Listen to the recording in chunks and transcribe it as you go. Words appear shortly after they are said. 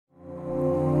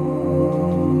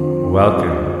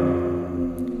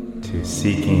Welcome to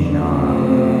Seeking On,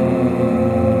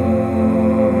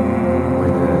 where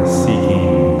the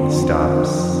seeking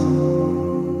stops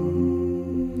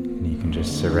and you can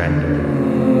just surrender,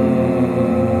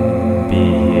 be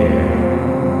here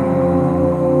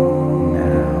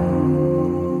now.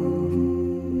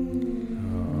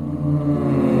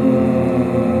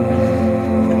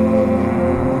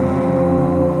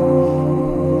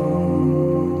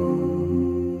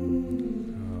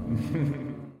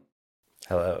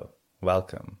 Hello,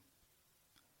 welcome.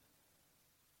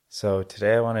 So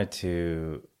today I wanted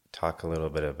to talk a little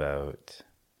bit about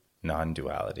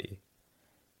non-duality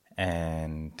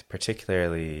and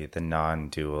particularly the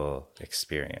non-dual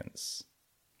experience.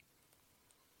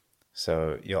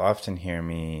 So you'll often hear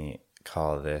me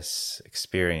call this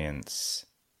experience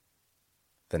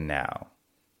the now.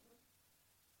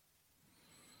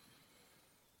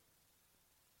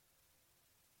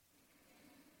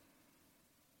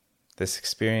 This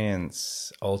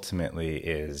experience ultimately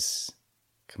is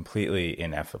completely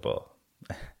ineffable.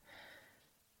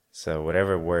 So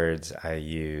whatever words I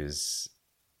use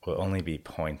will only be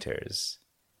pointers,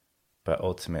 but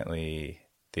ultimately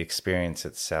the experience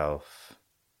itself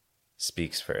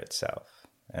speaks for itself,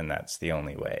 and that's the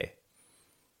only way.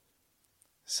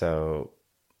 So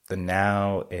the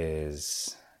now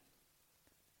is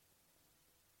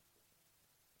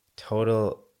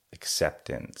total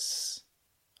acceptance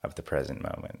of the present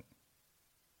moment.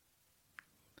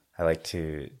 I like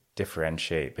to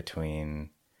differentiate between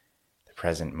the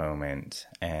present moment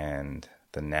and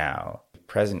the now. The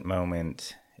present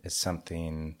moment is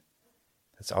something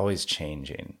that's always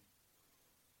changing,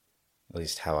 at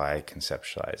least how I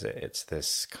conceptualize it. It's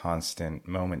this constant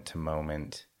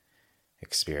moment-to-moment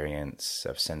experience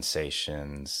of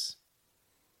sensations,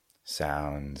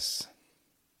 sounds,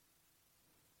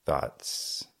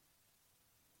 thoughts,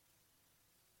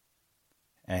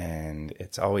 and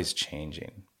it's always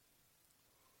changing.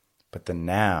 But the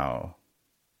now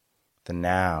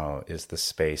is the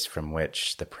space from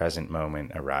which the present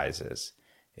moment arises.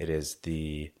 It is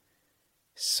the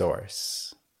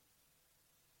source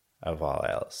of all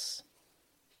else.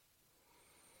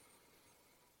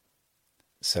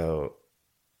 So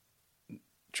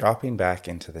dropping back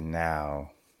into the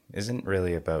now isn't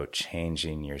really about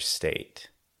changing your state.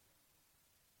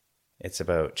 It's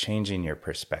about changing your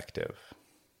perspective.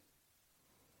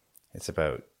 It's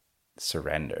about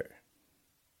surrender,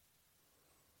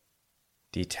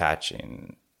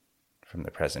 detaching from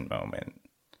the present moment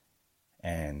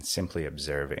and simply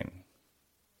observing.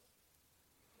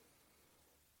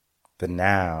 The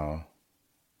now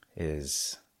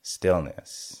is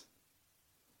stillness.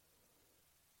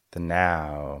 The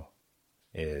now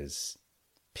is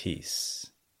peace.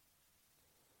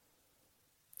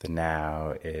 The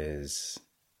now is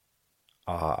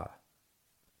awe.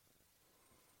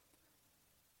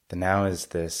 The now is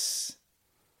this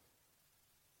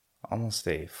almost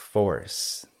a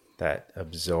force that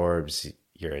absorbs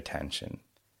your attention.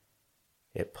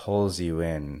 It pulls you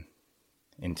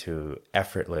into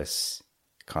effortless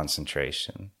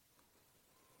concentration.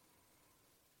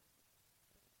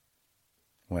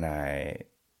 When I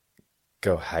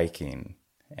go hiking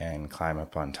and climb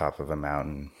up on top of a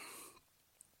mountain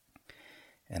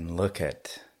and look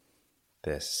at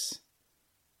this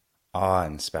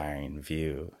awe-inspiring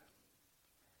view,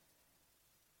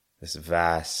 this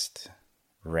vast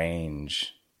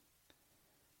range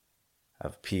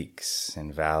of peaks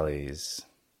and valleys.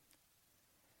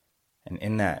 And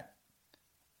in that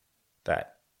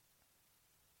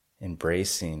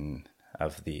embracing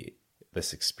of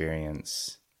this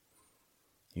experience,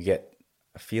 you get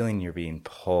a feeling you're being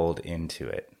pulled into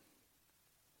it,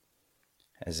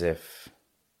 as if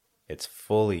it's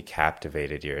fully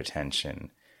captivated your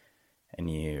attention and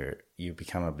you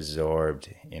become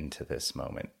absorbed into this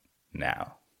moment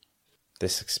now.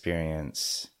 This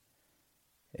experience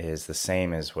is the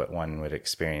same as what one would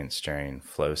experience during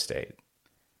flow state.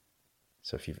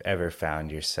 So if you've ever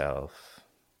found yourself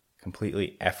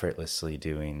completely effortlessly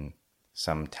doing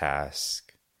some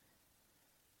task,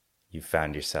 you've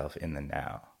found yourself in the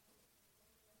now.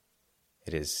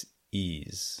 It is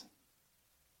ease.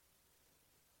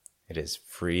 It is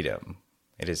freedom.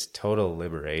 It is total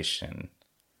liberation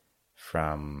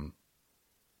from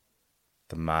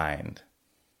the mind.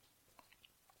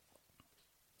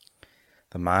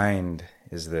 The mind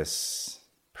is this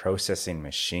processing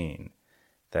machine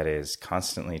that is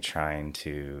constantly trying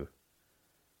to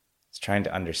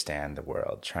understand the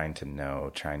world, trying to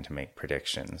know, trying to make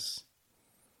predictions.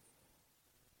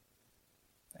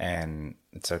 And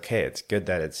it's okay. It's good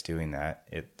that it's doing that.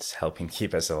 It's helping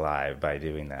keep us alive by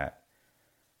doing that.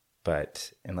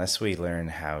 But unless we learn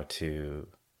how to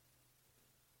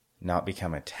not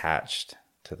become attached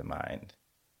to the mind,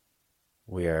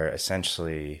 we are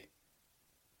essentially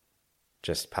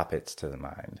just puppets to the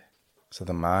mind. So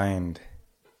the mind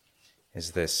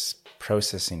is this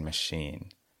processing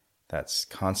machine that's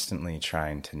constantly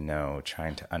trying to know,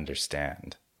 trying to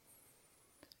understand.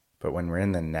 But when we're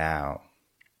in the now,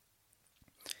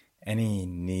 any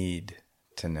need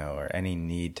to know or any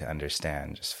need to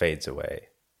understand just fades away.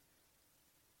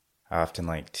 I often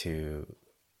like to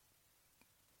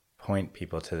point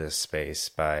people to this space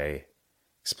by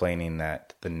explaining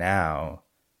that the now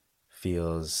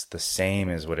feels the same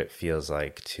as what it feels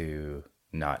like to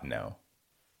not know.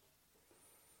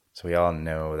 So we all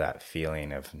know that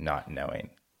feeling of not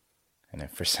knowing. And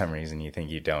if for some reason you think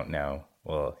you don't know,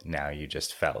 well, now you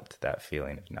just felt that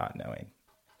feeling of not knowing.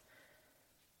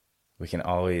 We can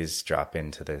always drop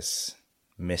into this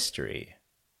mystery,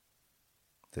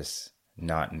 this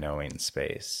not knowing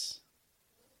space.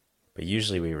 But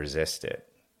usually we resist it.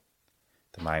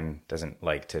 The mind doesn't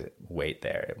like to wait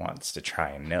there. It wants to try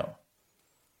and know.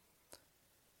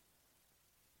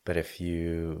 But if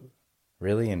you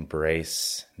really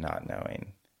embrace not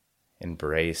knowing,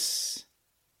 embrace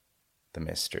the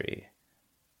mystery,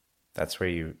 that's where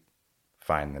you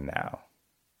find the now.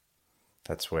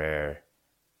 That's where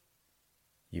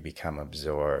you become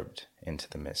absorbed into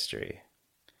the mystery.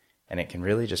 And it can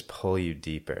really just pull you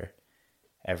deeper.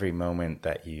 Every moment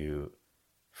that you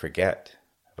forget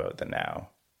about the now,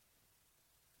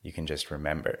 you can just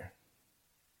remember.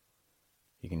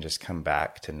 You can just come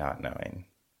back to not knowing,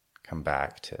 come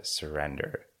back to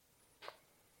surrender.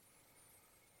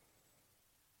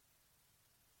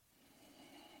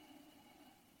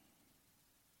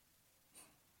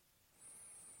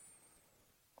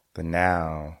 The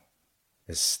now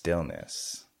is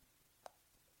stillness.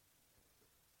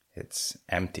 It's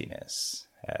emptiness,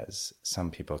 as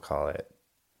some people call it.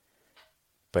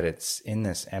 But it's in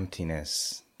this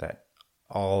emptiness that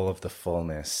all of the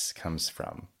fullness comes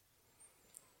from.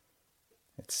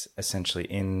 It's essentially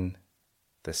in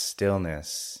the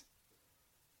stillness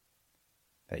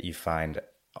that you find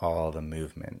all the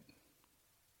movement.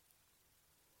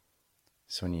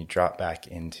 So when you drop back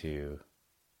into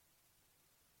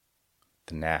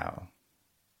the now,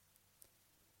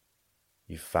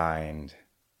 you find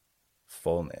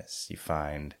fullness, you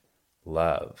find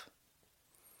love.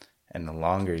 And the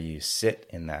longer you sit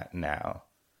in that now,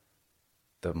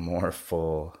 the more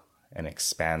full and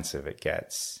expansive it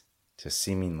gets to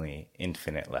seemingly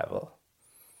infinite level.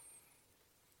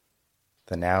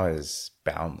 The now is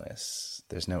boundless.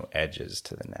 There's no edges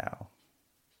to the now.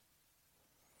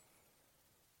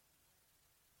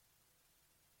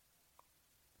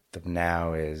 The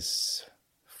now is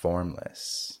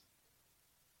formless,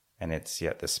 and it's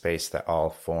yet the space that all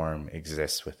form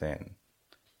exists within.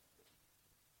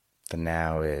 The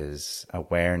now is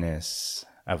awareness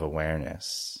of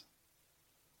awareness.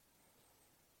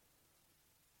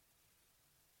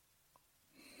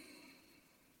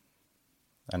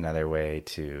 Another way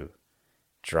to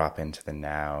drop into the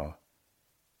now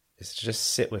is to just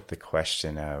sit with the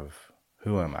question of,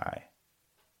 who am I?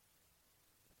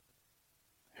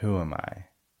 Who am I?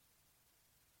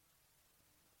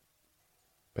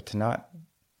 But to not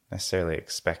necessarily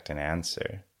expect an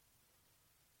answer,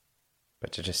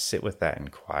 but to just sit with that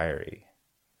inquiry.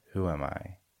 Who am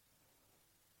I?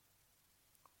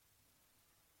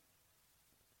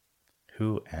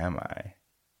 Who am I?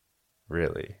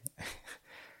 Really?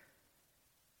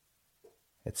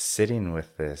 It's sitting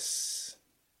with this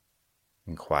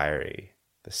inquiry,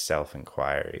 the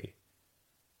self-inquiry,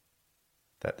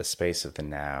 that the space of the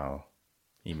now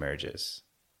emerges.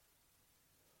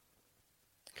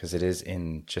 Because it is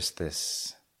in just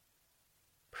this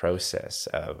process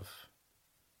of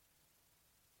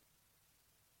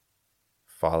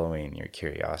following your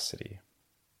curiosity.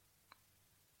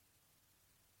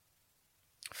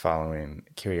 Following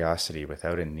curiosity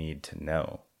without a need to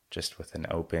know, just with an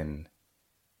open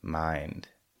mind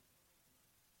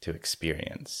to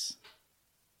experience.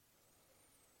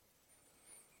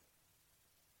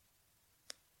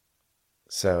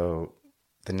 So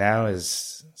the now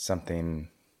is something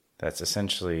that's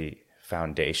essentially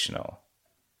foundational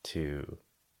to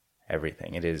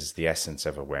everything. It is the essence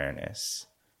of awareness.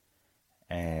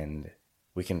 And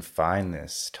we can find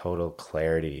this total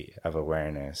clarity of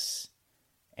awareness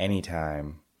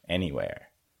anytime, anywhere,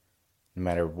 no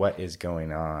matter what is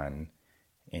going on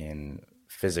in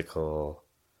physical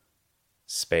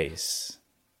space,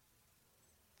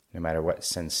 no matter what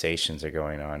sensations are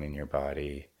going on in your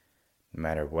body, no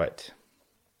matter what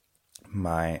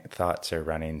thoughts are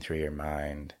running through your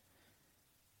mind.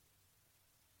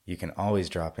 you can always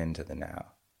drop into the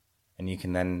now. And you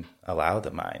can then allow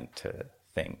the mind to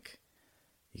think.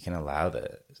 You can allow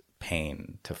the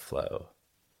pain to flow.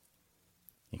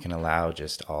 You can allow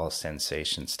just all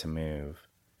sensations to move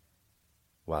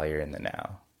while you're in the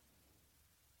now.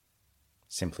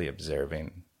 Simply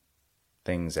observing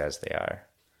things as they are.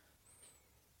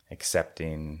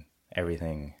 Accepting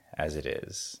everything as it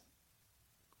is.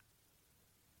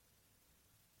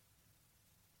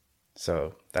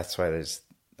 So that's why there's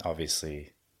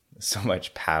obviously so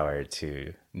much power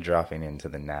to dropping into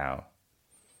the now.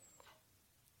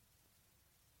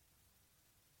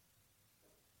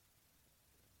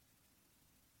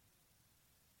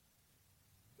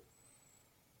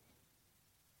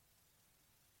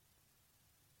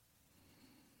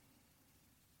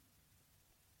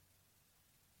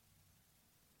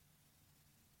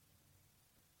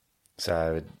 So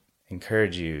I would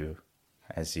encourage you,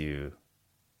 as you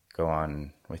go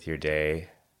on with your day,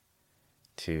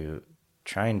 to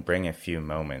try and bring a few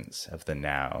moments of the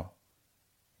now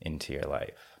into your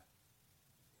life.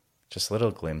 Just little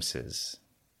glimpses,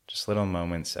 just little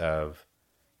moments of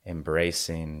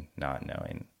embracing not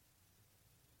knowing.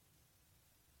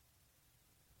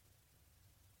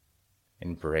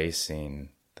 Embracing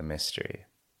the mystery.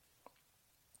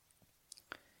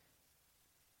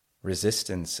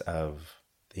 Resistance of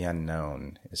the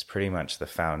unknown is pretty much the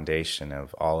foundation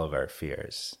of all of our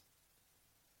fears.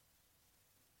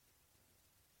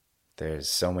 There's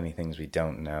so many things we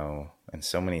don't know, and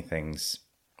so many things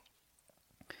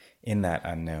in that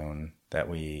unknown that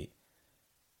we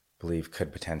believe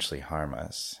could potentially harm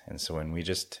us. And so when we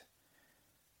just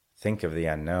think of the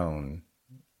unknown,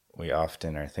 we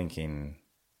often are thinking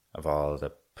of all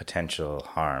the potential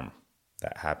harm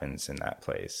that happens in that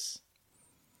place.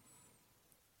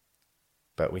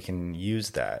 But we can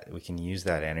use that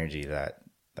energy, that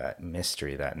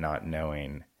mystery, that not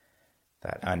knowing,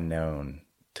 that unknown,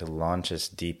 to launch us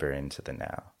deeper into the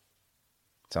now.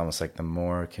 It's almost like the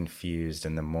more confused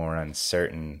and the more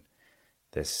uncertain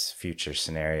this future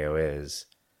scenario is,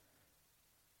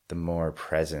 the more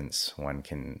presence one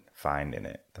can find in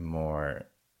it, the more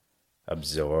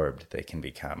absorbed they can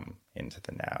become into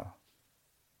the now.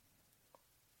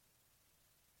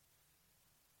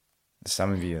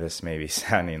 Some of you, this may be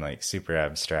sounding like super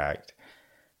abstract,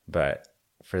 but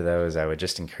for those, I would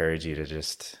just encourage you to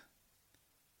just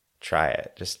try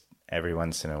it. Just every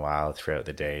once in a while throughout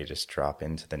the day, just drop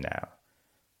into the now.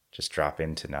 Just drop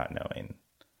into not knowing.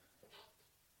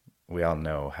 We all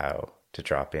know how to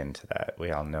drop into that.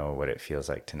 We all know what it feels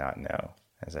like to not know,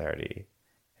 as I already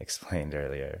explained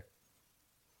earlier.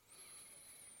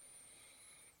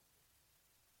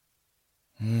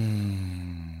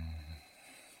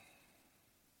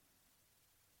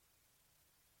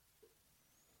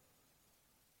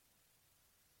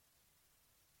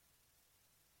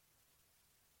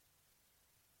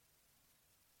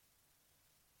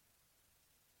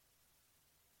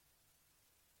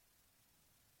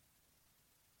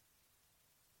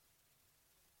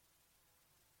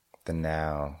 The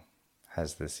now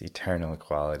has this eternal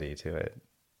quality to it.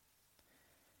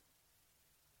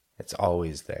 It's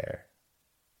always there.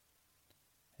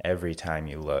 Every time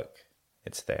you look,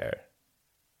 it's there.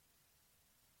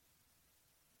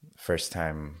 First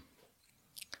time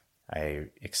I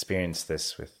experienced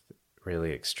this with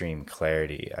really extreme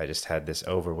clarity, I just had this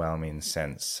overwhelming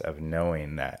sense of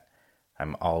knowing that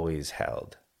I'm always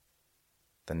held.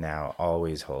 The now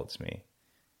always holds me.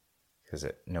 Because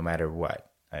no matter what,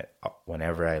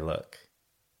 whenever I look,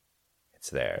 it's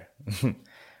there.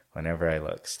 Whenever I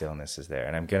look, stillness is there.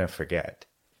 And I'm going to forget,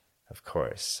 of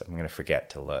course. I'm going to forget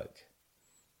to look.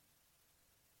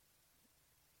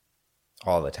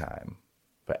 All the time.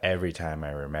 But every time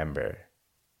I remember,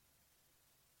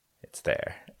 it's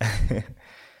there.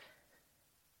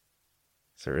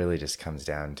 So it really just comes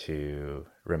down to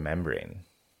remembering.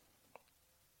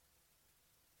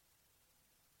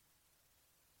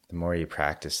 The more you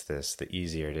practice this, the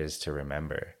easier it is to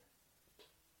remember.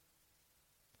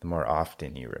 The more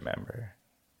often you remember.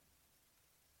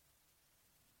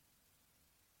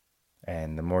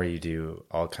 And the more you do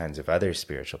all kinds of other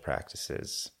spiritual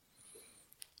practices,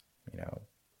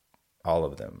 all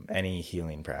of them, any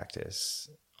healing practice,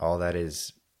 all that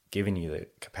is giving you the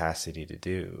capacity to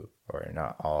do, or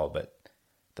not all, but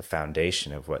the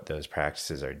foundation of what those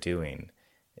practices are doing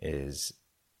is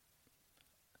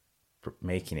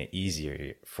making it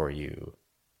easier for you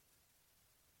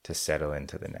to settle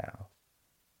into the now.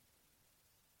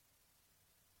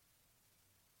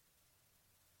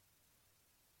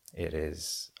 It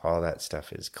is, all that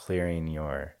stuff is clearing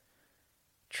your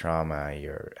trauma,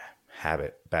 your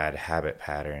bad habit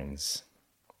patterns,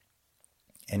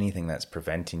 anything that's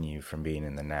preventing you from being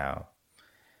in the now.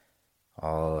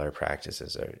 All our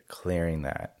practices are clearing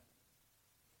that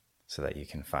so that you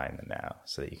can find the now,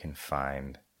 so that you can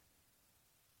find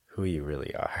who you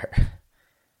really are,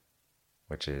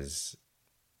 which is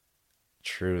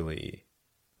truly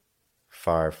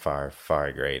far, far,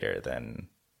 far greater than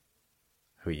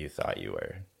who you thought you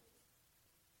were.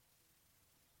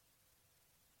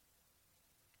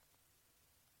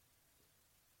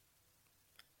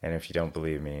 And if you don't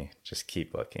believe me, just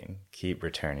keep looking, keep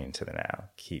returning to the now,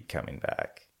 keep coming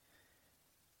back.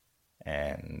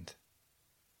 And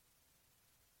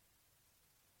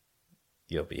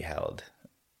you'll be held.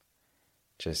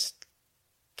 Just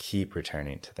keep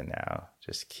returning to the now.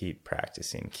 Just keep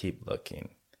practicing, keep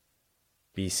looking.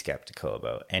 Be skeptical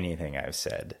about anything I've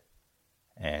said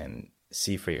and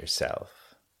see for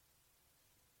yourself.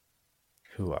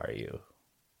 Who are you?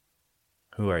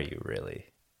 Who are you really?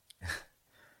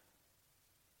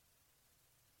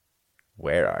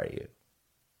 Where are you?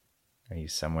 Are you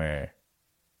somewhere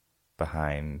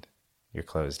behind your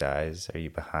closed eyes? Are you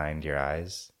behind your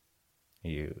eyes? Are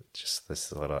you just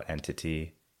this little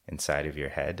entity inside of your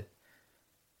head?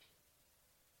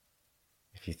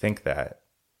 If you think that,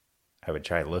 I would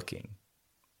try looking,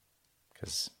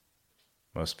 because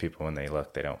most people, when they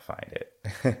look, they don't find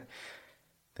it.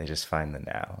 They just find the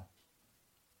now.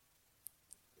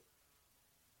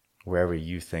 Wherever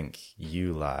you think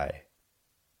you lie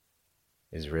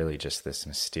is really just this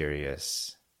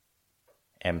mysterious,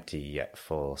 empty yet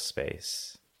full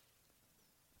space.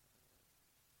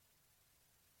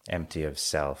 Empty of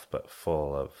self, but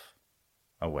full of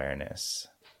awareness.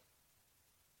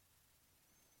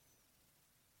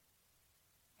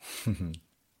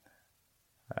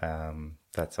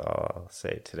 That's all I'll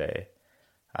say today.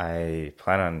 I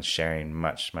plan on sharing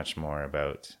much, much more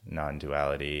about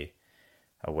non-duality,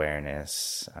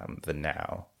 awareness, the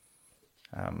now.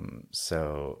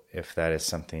 So if that is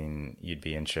something you'd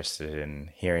be interested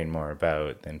in hearing more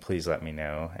about, then please let me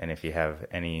know. And if you have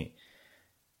any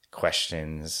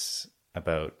questions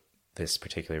about this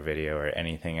particular video or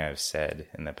anything I've said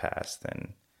in the past,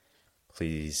 then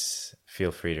please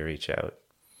feel free to reach out.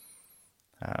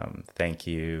 Thank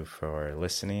you for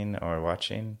listening or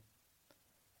watching,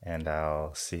 and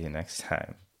I'll see you next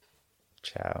time.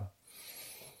 Ciao.